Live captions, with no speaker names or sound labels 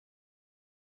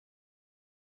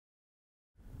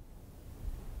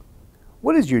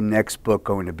What is your next book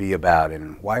going to be about,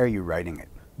 and why are you writing it?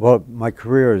 Well, my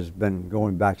career has been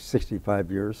going back 65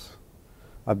 years.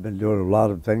 I've been doing a lot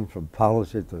of things from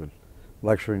policy to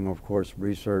lecturing, of course,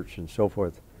 research and so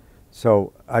forth.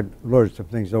 So I've learned some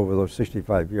things over those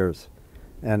 65 years.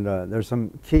 And there's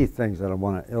some key things that I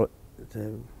want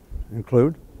to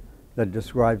include that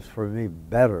describes for me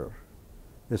better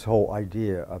this whole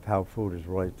idea of how food is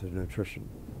related to nutrition.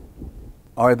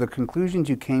 Are the conclusions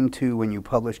you came to when you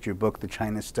published your book, The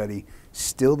China Study,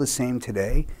 still the same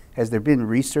today? Has there been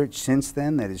research since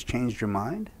then that has changed your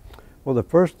mind? Well, the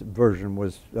first version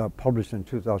was published in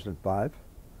 2005,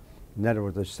 and then there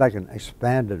was a second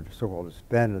expanded, so-called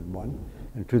expanded one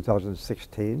in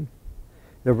 2016.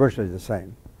 They're virtually the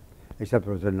same, except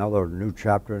there was another new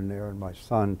chapter in there, and my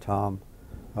son, Tom,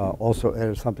 also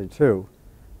added something too.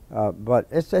 But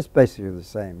it's basically the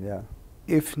same, yeah.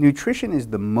 If nutrition is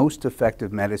the most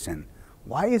effective medicine,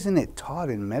 why isn't it taught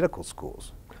in medical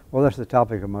schools? Well, that's the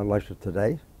topic of my lecture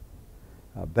today.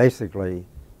 Basically,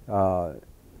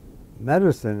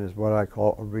 medicine is what I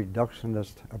call a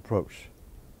reductionist approach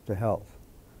to health,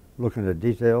 looking at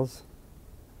details,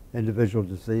 individual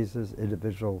diseases,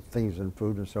 individual things in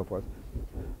food and so forth.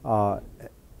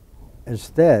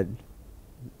 Instead,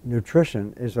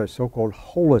 nutrition is a so-called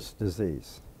holist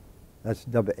disease. That's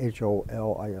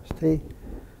W-H-O-L-I-S-T,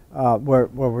 where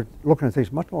we're looking at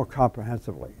things much more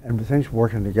comprehensively and things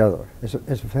working together. It's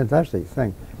a fantastic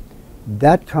thing.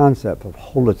 That concept of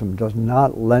holism does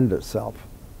not lend itself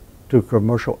to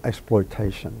commercial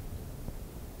exploitation.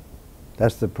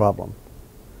 That's the problem.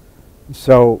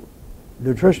 So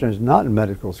nutrition is not in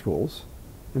medical schools.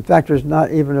 In fact, there's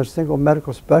not even a single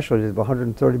medical specialty of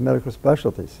 130 medical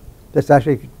specialties that's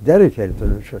actually dedicated to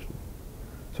nutrition.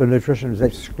 So nutrition is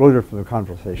excluded from the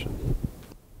conversation.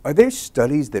 Are there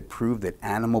studies that prove that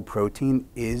animal protein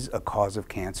is a cause of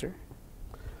cancer?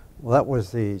 Well, that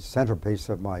was the centerpiece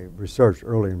of my research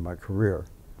early in my career.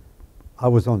 I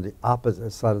was on the opposite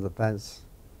side of the fence,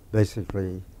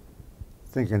 basically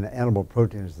thinking that animal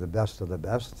protein is the best of the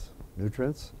best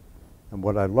nutrients. And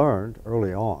what I learned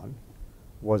early on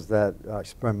was that,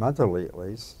 experimentally at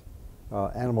least,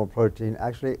 animal protein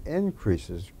actually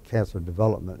increases cancer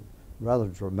development rather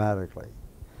dramatically.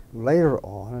 Later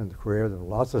on in the career, there were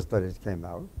lots of studies came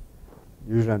out,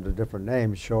 usually under different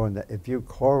names, showing that if you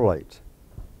correlate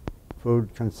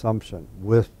food consumption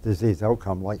with disease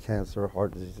outcome like cancer,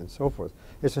 heart disease, and so forth,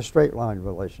 it's a straight line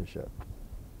relationship.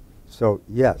 So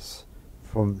yes,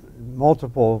 from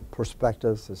multiple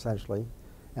perspectives, essentially,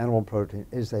 animal protein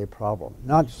is a problem.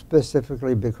 Not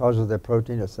specifically because of the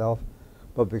protein itself,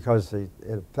 but because of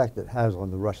the effect it has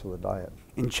on the rest of the diet.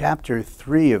 In Chapter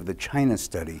 3 of the China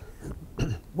Study,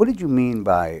 what did you mean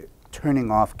by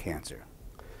turning off cancer?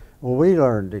 Well, we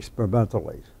learned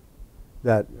experimentally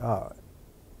that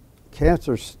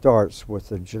cancer starts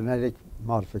with a genetic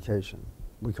modification.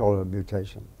 We call it a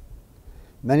mutation.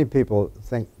 Many people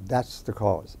think that's the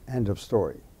cause, end of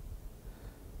story.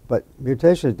 But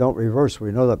mutations don't reverse,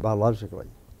 we know that biologically.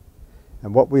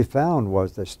 And what we found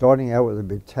was that starting out with a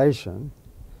mutation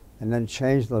and then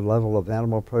change the level of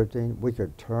animal protein, we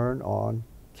could turn on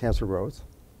cancer growth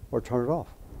or turn it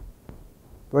off.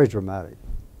 Very dramatic.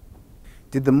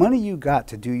 Did the money you got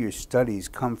to do your studies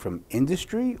come from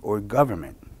industry or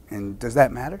government? And does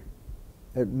that matter?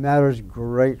 It matters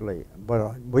greatly,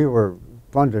 but we were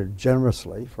funded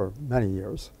generously for many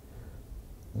years.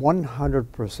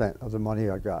 100% of the money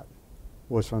I got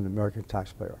was from the American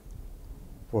taxpayer,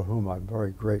 for whom I'm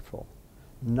very grateful.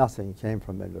 Nothing came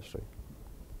from industry.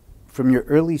 From your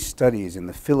early studies in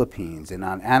the Philippines and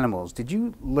on animals, did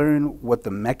you learn what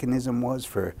the mechanism was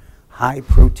for high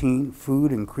protein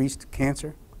food increased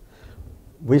cancer?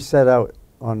 We set out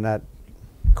on that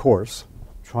course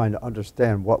trying to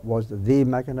understand what was the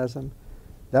mechanism.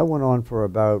 That went on for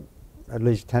about at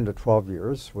least 10 to 12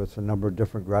 years with a number of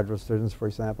different graduate students, for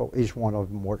example, each one of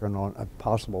them working on a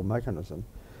possible mechanism.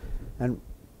 And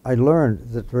I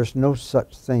learned that there's no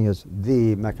such thing as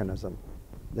the mechanism.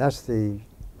 That's the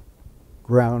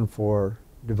ground for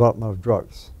development of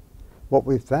drugs. What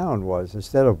we found was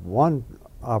instead of one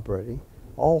operating,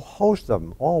 a whole host of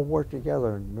them all worked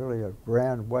together in really a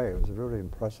grand way. It was really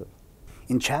impressive.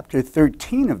 In Chapter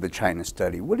 13 of the China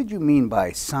Study, what did you mean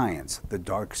by science, the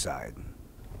dark side?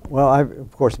 Well, I've,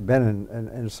 of course, been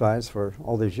in science for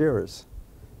all these years,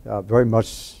 very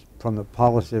much from the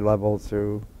policy level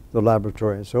to the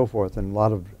laboratory and so forth, and a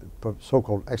lot of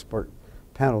so-called expert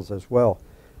panels as well.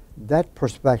 That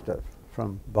perspective,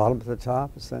 from bottom to the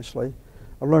top, essentially,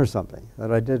 I learned something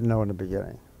that I didn't know in the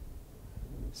beginning.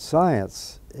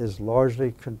 Science is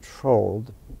largely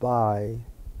controlled by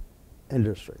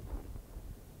industry.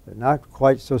 Not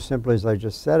quite so simply as I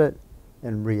just said it.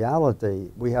 In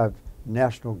reality, we have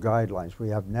national guidelines, we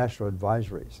have national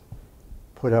advisories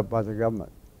put up by the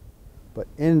government. But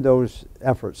in those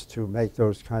efforts to make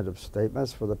those kind of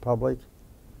statements for the public,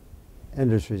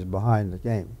 industry is behind the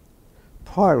game.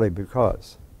 Partly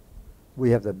because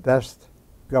we have the best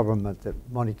government that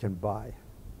money can buy.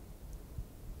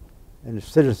 And the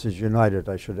Citizens United,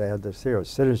 I should add this here, a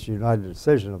Citizens United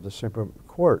decision of the Supreme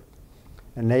Court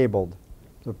enabled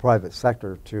the private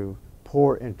sector to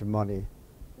pour into money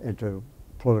into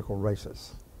political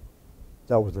races.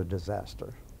 That was a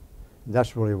disaster. And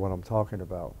that's really what I'm talking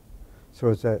about.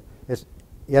 So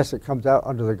yes, it comes out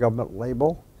under the government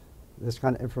label, this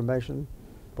kind of information,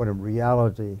 but in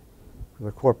reality,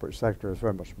 the corporate sector is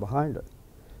very much behind it.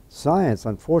 Science,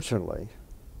 unfortunately,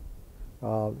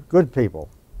 good people,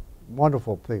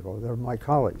 wonderful people, they're my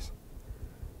colleagues.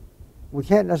 We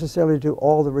can't necessarily do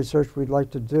all the research we'd like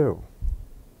to do,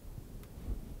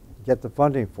 get the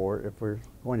funding for it if we're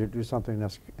going to do something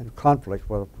that's in conflict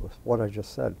with what I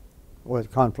just said, or in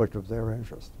conflict with their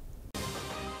interest.